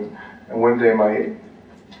and forth. And one day,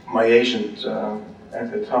 my agent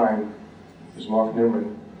at the time, was Mark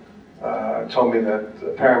Newman, told me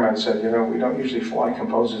that Paramount said, we don't usually fly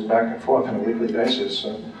composers back and forth on a weekly basis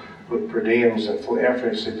with per diems and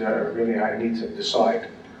airfares. Said, really, I need to decide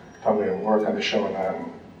if I'm going to work on the show or not.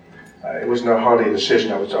 It was hardly a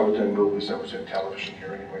decision. I was doing movies, I was in television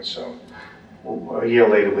here anyway. So a year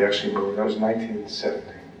later, we actually moved. That was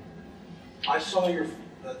 1970. I saw the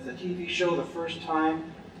TV show the first time,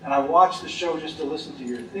 and I watched the show just to listen to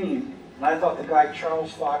your theme, and I thought the guy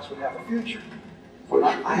Charles Fox would have a future.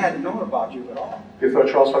 I hadn't known about you at all. You thought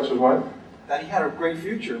Charles Fox was what? That he had a great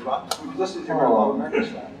future from listening to him about Love American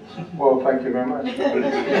Style. Well, thank you very much.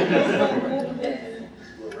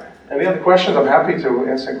 Any other questions? I'm happy to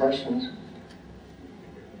answer questions.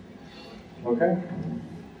 Okay.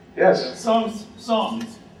 Yes? Songs.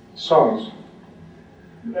 Songs.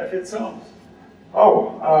 You have hit songs.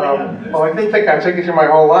 Oh, well, I didn't think I'd take you through my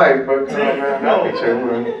whole life, but I'm happy to.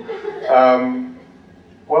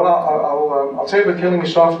 Well, I'll tell you about Killing Me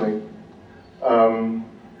Softly,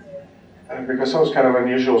 because that was kind of an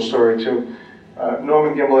unusual story too.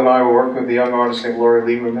 Norman Gimbel and I were working with a young artist named Laurie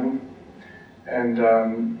Lieberman, and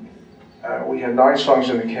we had 9 songs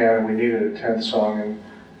in the can, and we needed a 10th song,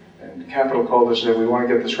 and Capitol called us and said, we want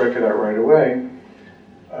to get this record out right away.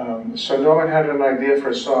 So Norman had an idea for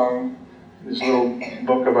a song, this little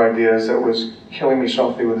book of ideas that was Killing Me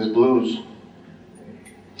Softly with his blues.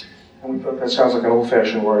 And we thought that sounds like an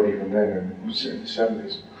old-fashioned word even then in the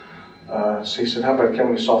 70s. So he said, how about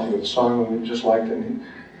Killing Me Softly with a song? And we just liked it. And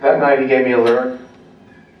that night he gave me a lyric.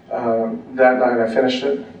 That night I finished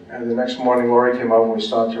it. And the next morning Laurie came over and we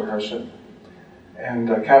started to rehearse it. And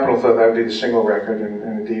Capitol thought that would be the single record, and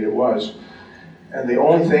indeed it was. And the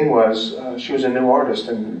only thing was, she was a new artist,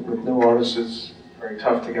 and with new artists it's very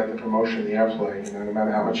tough to get the promotion, the airplay, no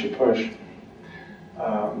matter how much you push.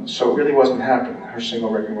 So it really wasn't happening. Her single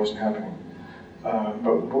record wasn't happening.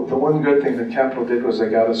 But the one good thing that Capitol did was they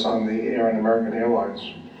got us on the air on American Airlines.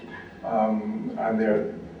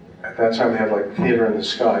 At that time they had like Theater in the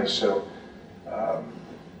Sky, so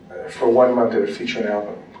for 1 month they would feature an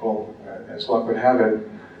album. Well, as luck would have it,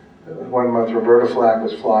 1 month Roberta Flack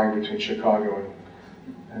was flying between Chicago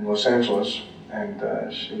and Los Angeles, and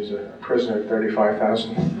she was a prisoner at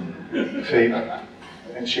 35,000 feet,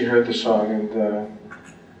 and she heard the song,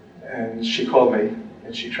 and she called me,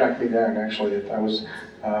 and she tracked me down. Actually, I was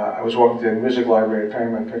walking to the music library at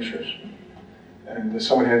Paramount Pictures, and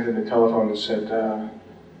someone handed me the telephone and said,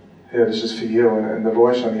 "Here, this is for you." And the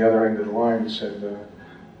voice on the other end of the line said,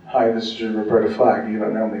 "Hi, this is Roberta Flack. You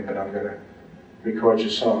don't know me, but I'm going to record your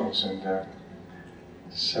songs." And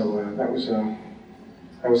so that was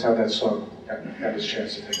how that song got its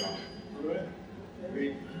chance to take off.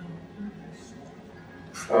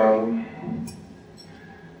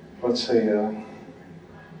 Let's see.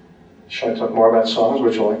 Shall I talk more about songs?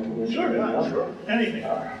 Would you like to? Sure, yeah, sure. Anything.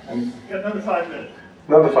 Got another 5 minutes.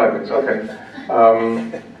 Another 5 minutes. Okay.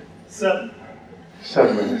 7.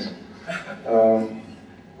 7 minutes.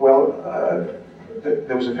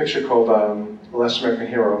 There was a picture called The Last American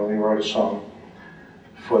Hero, and he wrote a song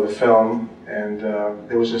for the film, and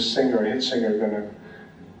there was a hit singer,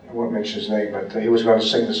 I won't mention his name, but he was going to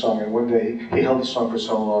sing the song, and one day he held the song for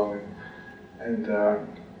so long, and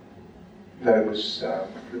that it was,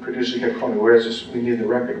 the producer kept calling me, "Where's this? We need the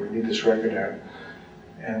record, we need this record out."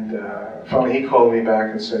 And finally he called me back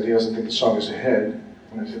and said he doesn't think the song is a hit,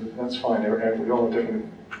 and I said, "That's fine, we all have different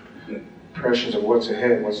impressions of what's a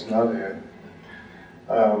hit, what's not a hit."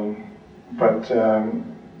 But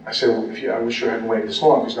I said, well, I wish you hadn't waited this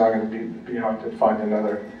long, because now it's going to be hard to find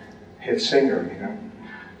another hit singer,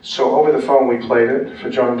 So over the phone we played it for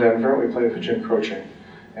John Denver, we played it for Jim Croce.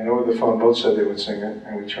 And over the phone both said they would sing it,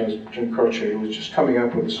 and we chose Jim Croce, who was just coming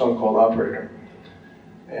up with a song called Operator.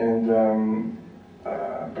 And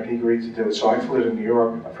but he agreed to do it. So I flew to New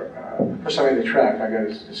York. First I made a track, I got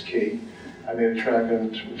his key. I made a track on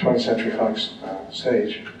the 20th Century Fox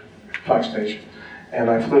stage. And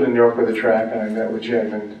I flew to New York with a track, and I met with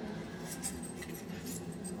Jim, and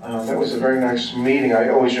that was a very nice meeting. I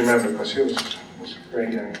always remember, because he was a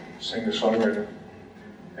great singer-songwriter.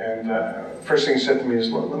 And first thing he said to me is,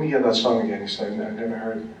 let me hear that song again. He said,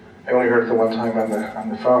 I only heard it the one time on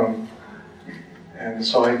the phone. And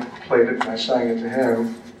so I played it and I sang it to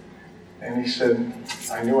him. And he said,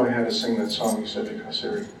 I knew I had to sing that song, he said, because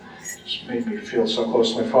it just made me feel so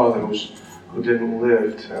close to my father, who didn't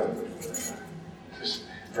live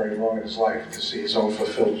very long in his life to see his own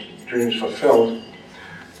dreams fulfilled.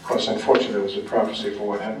 Of course, unfortunately, there was a prophecy for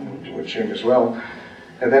what happened with Jim as well.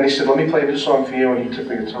 And then he said, let me play a new song for you, and he took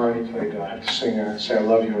the guitar and he played, I have to sing, say I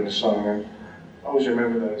love you in the song. And I always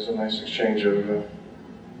remember that as a nice exchange of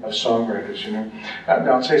songwriters, you know.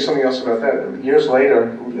 Now, I'll tell you something else about that. Years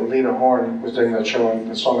later, Lena Horne was doing that show,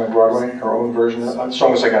 the song on Broadway, her own version. The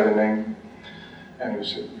song was I Got a Name, and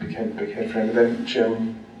it became a big hit for him. And then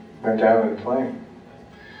Jim went down and played.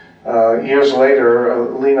 Years later,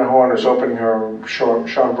 Lena Horne was opening her Sean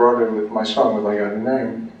Broadway with my song, with I Got a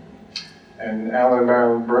Name. And Alan and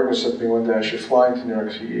Marilyn Bergman said to me one day, I should fly to New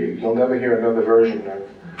York, so you'll never hear another version of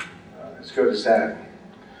as good as that.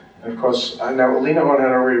 And of course, now Lena Horne had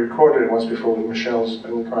already recorded it once before with Michelle's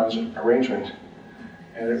Billy Crosby's arrangement.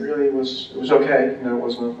 And it was okay. You know, it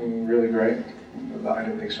was nothing really great. I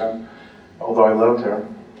didn't think so, although I loved her.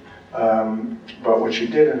 But what she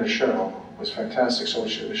did in the show was fantastic. So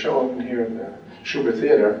the show opened here at the Schubert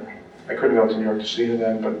Theater. I couldn't go to New York to see her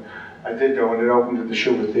then, but I did go, and it opened at the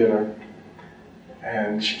Schubert Theater.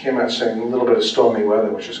 And she came out saying a little bit of Stormy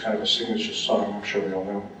Weather, which is kind of a signature song, I'm sure we all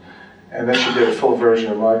know. And then she did a full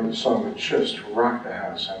version of my song that just rocked the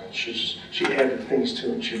house. I mean, she added things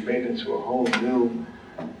to it. She made it into a whole new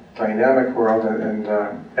dynamic world, and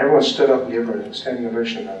everyone stood up and gave her a standing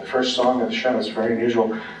ovation. The first song of the show was very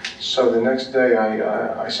unusual. So the next day,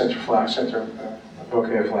 I sent her flowers. I sent her a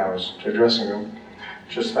bouquet of flowers to her dressing room,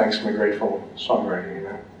 just thanks to my grateful songwriting, you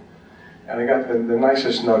know. And I got the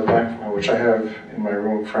nicest note back from her, which I have in my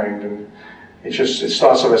room framed, and it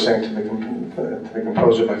starts off by saying to the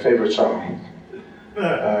composer, my favorite song.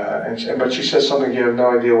 But she says something, you have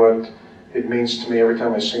no idea what it means to me every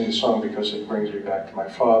time I sing the song, because it brings me back to my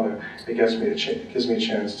father. It gives me a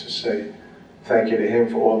chance to say thank you to him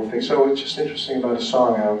for all the things. So it's just interesting about a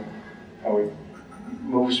song, how it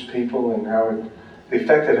moves people and the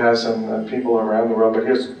effect it has on people around the world. But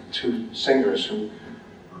here's two singers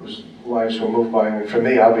whose lives were moved by it. And for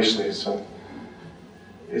me, obviously,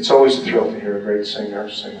 it's always a thrill to hear a great singer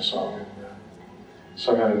sing a song. And,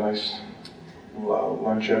 so I got a nice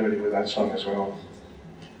longevity with that song as well.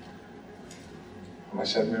 Am I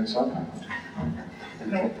 7 minutes up? No?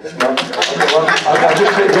 Okay, well,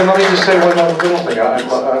 let me just say one other little thing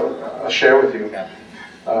I'll share with you.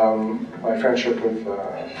 My friendship with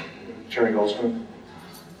Jerry Goldsmith.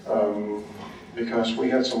 Because we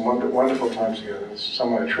had some wonderful times together. It's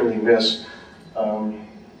someone I truly miss.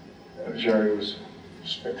 Jerry was a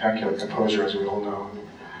spectacular composer, as we all know.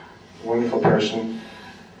 A wonderful person.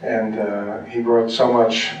 And he brought so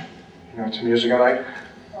much, to music. And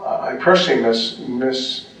I personally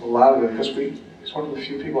miss a lot of it, because he's one of the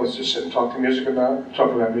few people I just sit and talk about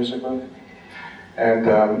music with.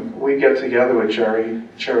 And we get together with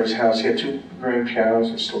Jerry's house. He had 2 grand pianos,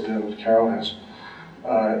 he still do, Carol has,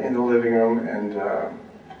 in the living room, and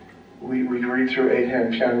we'd read through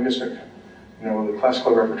 8-hand piano music, the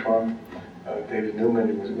classical repertoire. David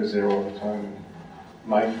Newman was there all the time.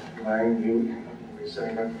 Mike Lang,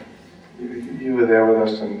 you were there with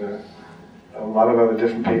us, and a lot of other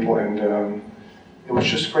different people, and it was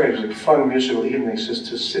just great. It was like fun musical evenings just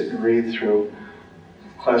to sit and read through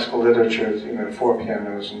classical literature, 4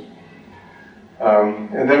 pianos.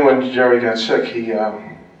 And then when Jerry got sick, he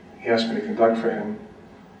asked me to conduct for him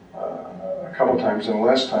a couple times. And the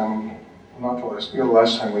last time was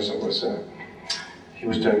he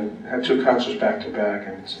had 2 concerts back to back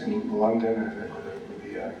in London with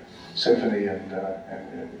the symphony and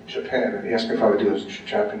Japan. And he asked me if I would do his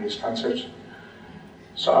Japanese concerts.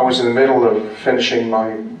 So I was in the middle of finishing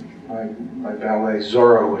my ballet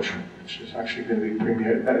Zorro, which is actually going to be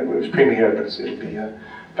premiered. It was premiered, but it'll be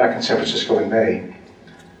back in San Francisco in May.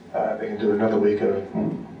 They can do another week of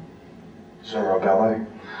Zorro ballet.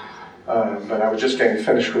 But I was just getting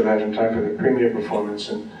finished with that in time for the premiere performance,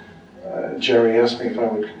 and Jerry asked me if I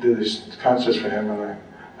would do these concerts for him, and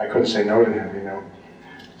I couldn't say no to him,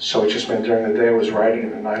 So it just meant during the day I was writing,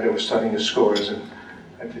 and at night I was studying his scores, and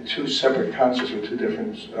I did 2 separate concerts with 2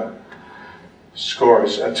 different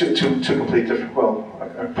scores, two complete different,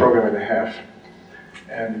 a program and a half.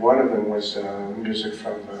 And one of them was music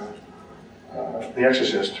from The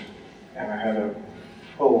Exorcist, and I had a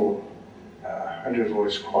full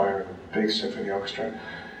 100-voice choir, a big symphony orchestra.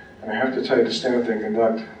 And I have to tell you, to stand up there and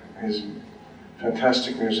conduct his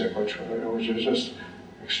fantastic music, which was just an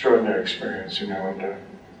extraordinary experience, and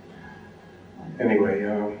Anyway,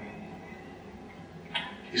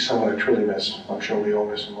 he's someone I truly miss. I'm sure we all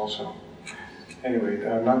miss him also. Anyway,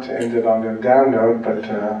 not to end it on a down note, but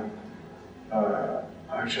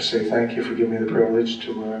I would just say thank you for giving me the privilege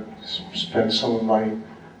to spend some of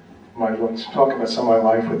talk about some of my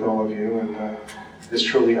life with all of you, and it's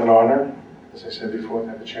truly an honor, as I said before, to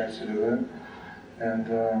have a chance to do that, and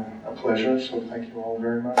a pleasure, so thank you all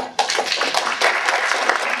very much.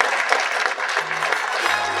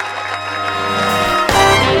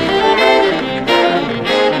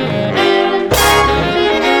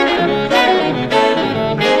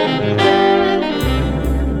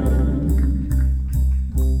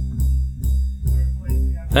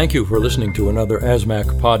 Thank you for listening to another ASMAC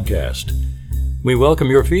podcast. We welcome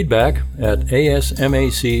your feedback at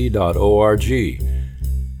asmac.org.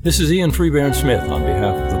 This is Ian Freebairn Smith on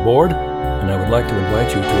behalf of the board, and I would like to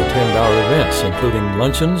invite you to attend our events, including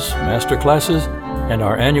luncheons, master classes, and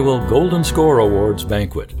our annual Golden Score Awards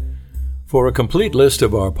banquet. For a complete list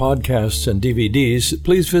of our podcasts and DVDs,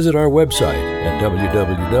 please visit our website at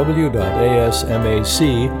www.asmac.org.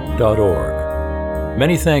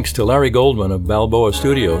 Many thanks to Larry Goldman of Balboa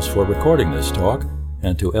Studios for recording this talk,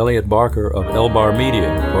 and to Elliot Barker of Elbar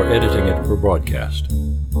Media for editing it for broadcast.